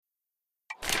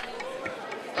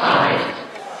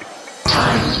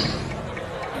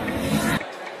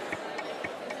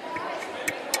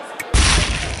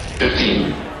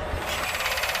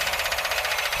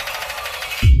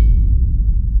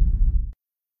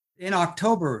In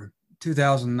October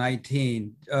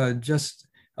 2019, just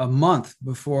a month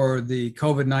before the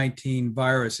COVID-19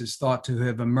 virus is thought to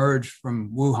have emerged from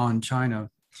Wuhan,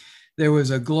 China, there was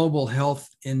a global health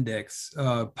index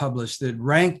published that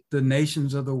ranked the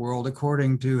nations of the world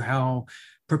according to how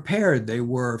prepared they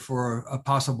were for a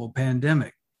possible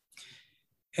pandemic.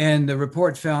 And the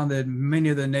report found that many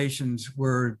of the nations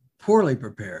were poorly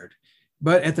prepared.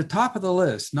 But at the top of the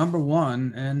list, number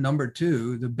one and number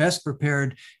two, the best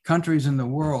prepared countries in the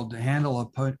world to handle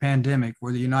a pandemic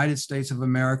were the United States of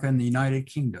America and the United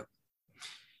Kingdom.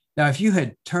 Now, if you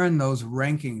had turned those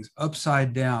rankings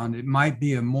upside down, it might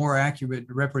be a more accurate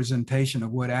representation of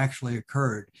what actually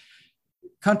occurred.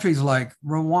 Countries like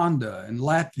Rwanda and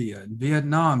Latvia and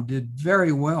Vietnam did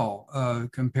very well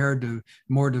compared to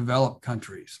more developed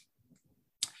countries.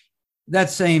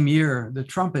 That same year, the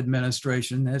Trump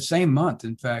administration, that same month,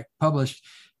 in fact,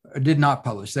 did not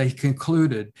publish, they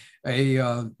concluded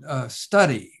a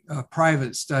study, a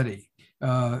private study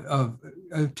of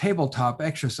a tabletop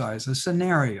exercise, a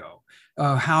scenario,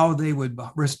 how they would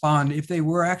respond if they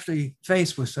were actually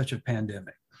faced with such a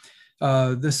pandemic.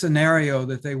 The scenario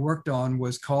that they worked on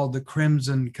was called the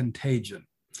Crimson Contagion.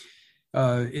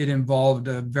 It involved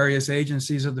various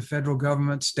agencies of the federal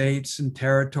government, states and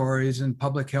territories, and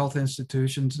public health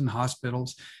institutions and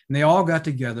hospitals. And they all got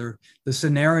together. The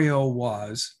scenario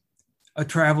was a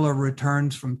traveler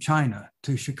returns from China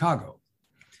to Chicago.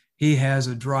 He has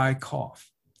a dry cough.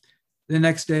 The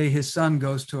next day, his son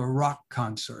goes to a rock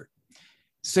concert.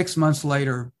 6 months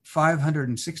later,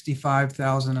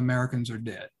 565,000 Americans are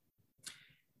dead.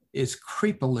 It's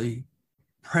creepily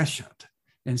prescient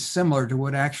and similar to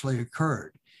what actually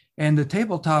occurred. And the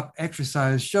tabletop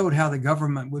exercise showed how the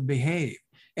government would behave.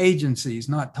 Agencies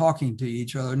not talking to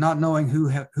each other, not knowing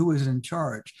who is in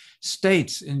charge.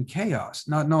 States in chaos,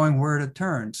 not knowing where to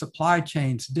turn. Supply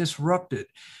chains disrupted.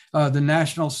 The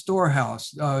national storehouse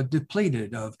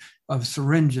depleted of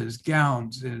syringes,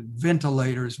 gowns,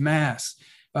 ventilators, masks.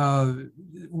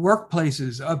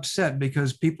 Workplaces upset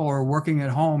because people are working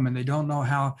at home and they don't know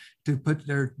how to put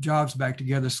their jobs back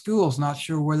together. Schools not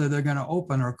sure whether they're going to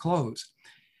open or close.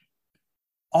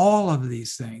 All of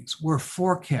these things were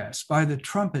forecast by the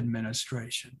Trump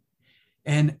administration.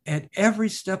 And at every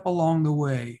step along the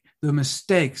way, the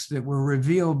mistakes that were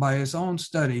revealed by his own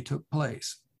study took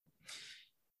place.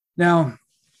 Now,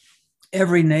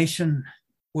 every nation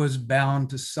was bound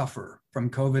to suffer from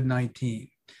COVID-19.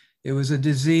 It was a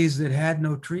disease that had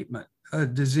no treatment, a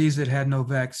disease that had no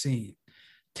vaccine.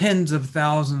 Tens of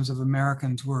thousands of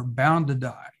Americans were bound to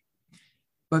die,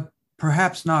 but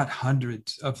perhaps not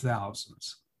hundreds of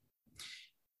thousands.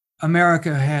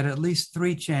 America had at least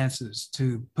 3 chances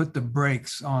to put the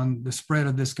brakes on the spread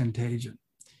of this contagion.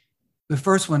 The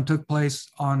first one took place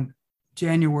on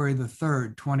January the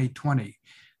 3rd, 2020,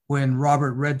 when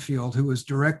Robert Redfield, who was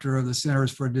director of the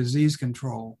Centers for Disease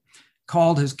Control,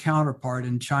 called his counterpart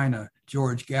in China,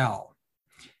 George Gao,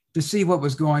 to see what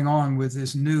was going on with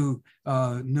this new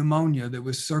pneumonia that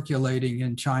was circulating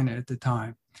in China at the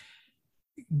time.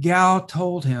 Gao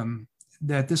told him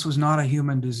that this was not a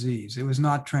human disease. It was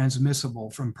not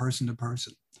transmissible from person to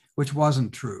person, which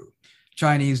wasn't true.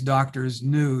 Chinese doctors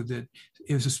knew that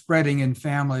it was spreading in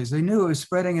families. They knew it was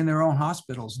spreading in their own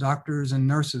hospitals. Doctors and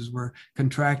nurses were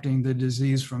contracting the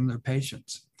disease from their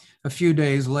patients. A few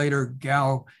days later,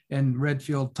 Gao and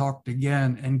Redfield talked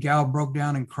again, and Gao broke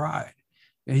down and cried.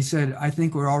 And he said, "I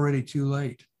think we're already too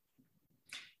late."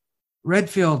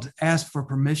 Redfield asked for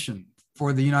permission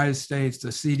for the United States,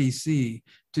 the CDC,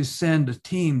 to send a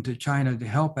team to China to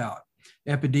help out,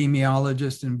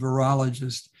 epidemiologists and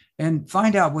virologists, and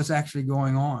find out what's actually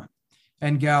going on.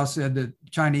 And Gao said that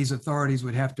Chinese authorities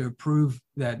would have to approve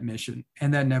that mission,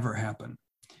 and that never happened.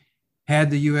 Had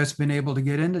the US been able to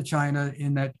get into China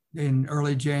in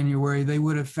early January, they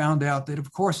would have found out that,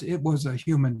 of course, it was a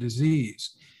human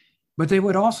disease, but they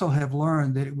would also have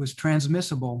learned that it was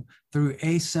transmissible through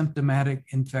asymptomatic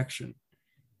infection.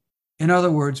 In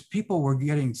other words, people were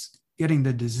getting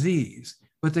the disease,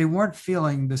 but they weren't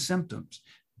feeling the symptoms.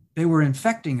 They were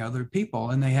infecting other people,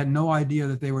 and they had no idea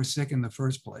that they were sick in the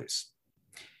first place.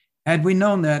 Had we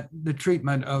known that, the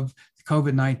treatment of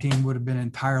COVID-19 would have been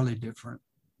entirely different.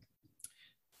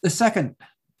 The second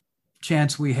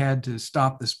chance we had to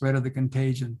stop the spread of the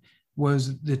contagion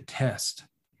was the test.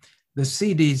 The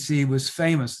CDC was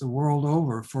famous the world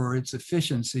over for its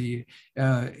efficiency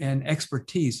and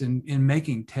expertise in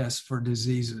making tests for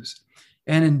diseases.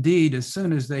 And indeed, as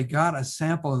soon as they got a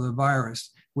sample of the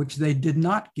virus, which they did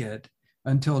not get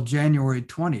until January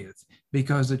 20th,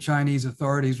 because the Chinese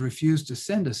authorities refused to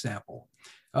send a sample,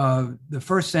 The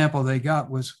first sample they got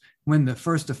was when the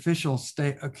first official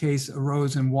case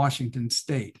arose in Washington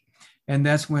state. And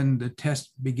that's when the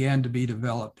test began to be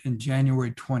developed in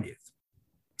January 20th.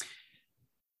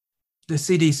 The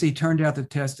CDC turned out the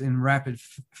test in rapid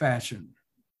fashion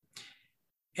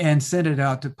and sent it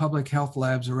out to public health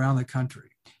labs around the country.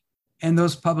 And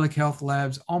those public health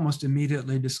labs almost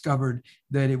immediately discovered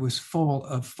that it was full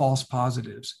of false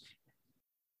positives.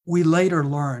 We later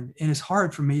learned, and it's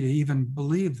hard for me to even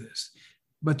believe this,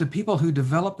 but the people who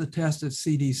developed the test at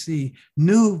CDC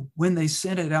knew when they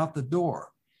sent it out the door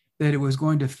that it was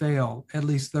going to fail at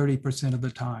least 30% of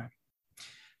the time.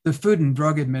 The Food and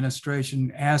Drug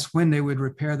Administration asked when they would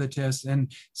repair the test,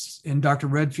 and Dr.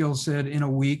 Redfield said in a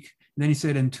week, then he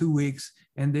said in 2 weeks,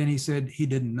 and then he said he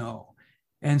didn't know.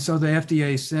 And so the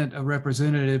FDA sent a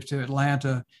representative to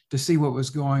Atlanta to see what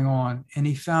was going on. And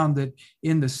he found that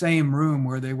in the same room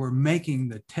where they were making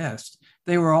the test,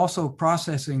 they were also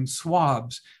processing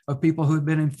swabs of people who had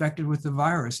been infected with the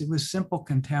virus. It was simple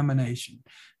contamination.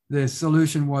 The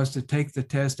solution was to take the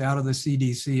test out of the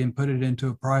CDC and put it into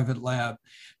a private lab.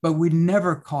 But we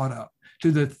never caught up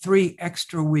to the 3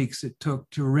 extra weeks it took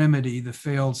to remedy the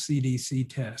failed CDC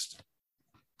test.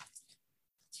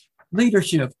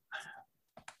 Leadership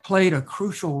played a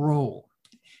crucial role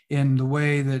in the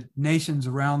way that nations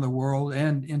around the world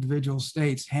and individual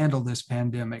states handled this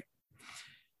pandemic.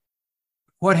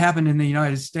 What happened in the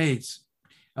United States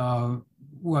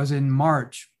was in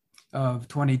March of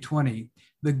 2020,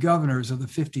 the governors of the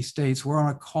 50 states were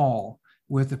on a call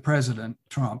with the President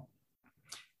Trump,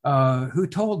 who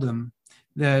told them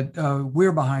that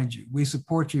we're behind you, we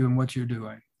support you in what you're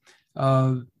doing.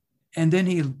 And then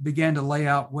he began to lay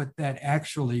out what that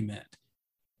actually meant.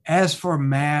 As for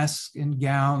masks and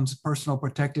gowns, personal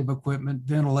protective equipment,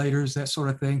 ventilators, that sort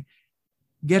of thing,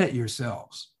 get it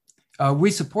yourselves. We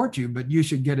support you, but you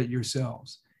should get it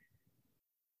yourselves.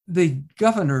 The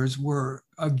governors were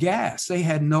aghast. They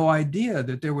had no idea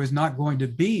that there was not going to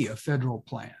be a federal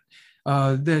plan,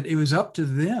 that it was up to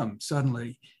them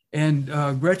suddenly. And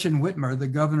Gretchen Whitmer, the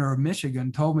governor of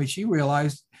Michigan, told me she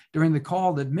realized during the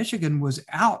call that Michigan was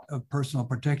out of personal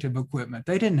protective equipment.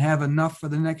 They didn't have enough for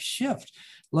the next shift,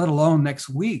 let alone next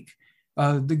week.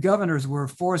 The governors were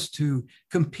forced to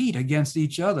compete against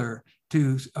each other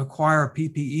to acquire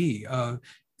PPE.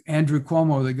 Andrew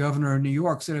Cuomo, the governor of New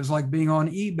York, said it was like being on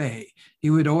eBay. He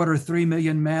would order 3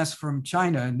 million masks from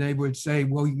China, and they would say,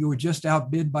 well, you were just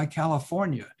outbid by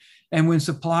California. And when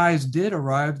supplies did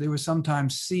arrive, they were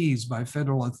sometimes seized by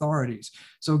federal authorities.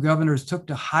 So governors took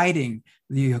to hiding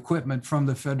the equipment from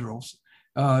the federals.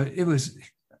 It was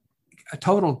a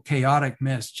total chaotic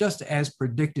mess, just as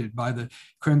predicted by the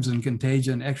Crimson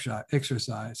Contagion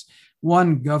exercise.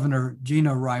 One governor,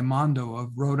 Gina Raimondo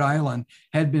of Rhode Island,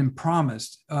 had been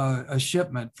promised a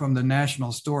shipment from the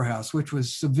National Storehouse, which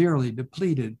was severely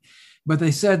depleted. But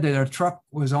they said that a truck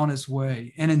was on its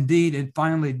way. And indeed, it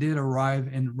finally did arrive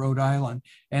in Rhode Island.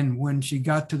 And when she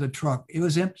got to the truck, it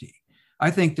was empty.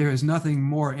 I think there is nothing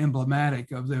more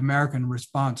emblematic of the American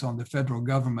response on the federal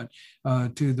government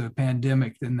to the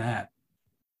pandemic than that.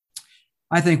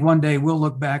 I think one day we'll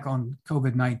look back on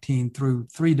COVID-19 through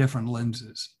 3 different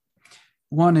lenses.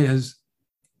 One is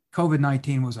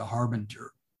COVID-19 was a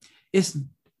harbinger. It's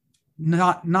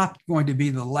not going to be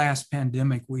the last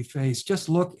pandemic we face. Just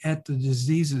look at the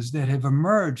diseases that have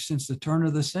emerged since the turn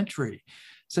of the century,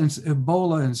 since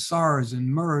Ebola and SARS and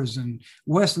MERS and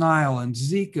West Nile and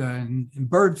Zika and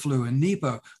bird flu and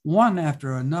Nipah, one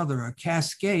after another, a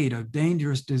cascade of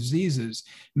dangerous diseases,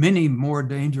 many more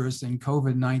dangerous than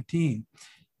COVID-19.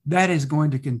 That is going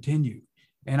to continue.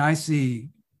 And I see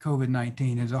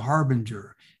COVID-19 as a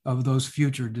harbinger of those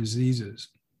future diseases.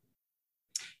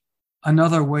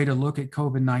 Another way to look at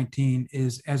COVID-19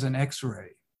 is as an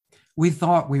X-ray. We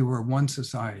thought we were one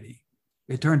society.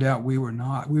 It turned out we were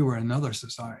not. We were another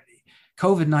society.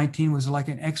 COVID-19 was like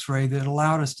an X-ray that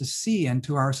allowed us to see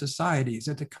into our societies,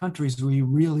 at the countries we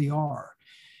really are.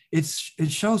 It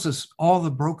shows us all the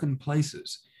broken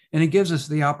places, and it gives us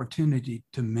the opportunity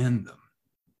to mend them.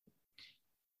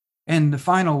 And the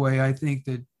final way I think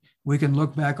that we can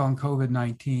look back on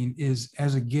COVID-19 is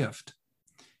as a gift.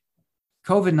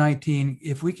 COVID-19,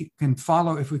 if we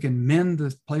can mend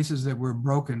the places that were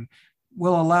broken,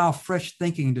 will allow fresh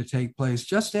thinking to take place,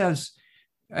 just as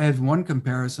one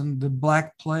comparison, the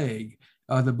Black Plague,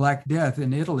 the Black Death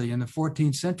in Italy in the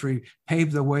 14th century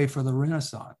paved the way for the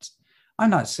Renaissance. I'm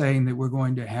not saying that we're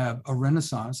going to have a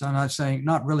Renaissance. I'm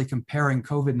not really comparing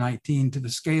COVID-19 to the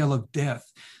scale of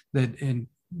death that in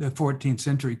the 14th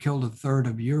century killed 1/3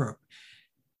 of Europe.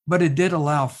 But it did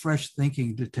allow fresh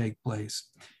thinking to take place.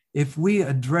 if we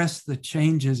address the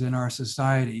changes in our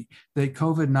society that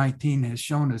COVID-19 has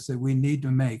shown us that we need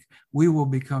to make, we will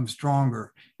become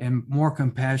stronger and more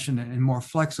compassionate and more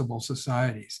flexible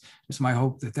societies. It's my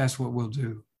hope that that's what we'll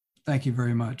do. Thank you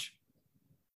very much.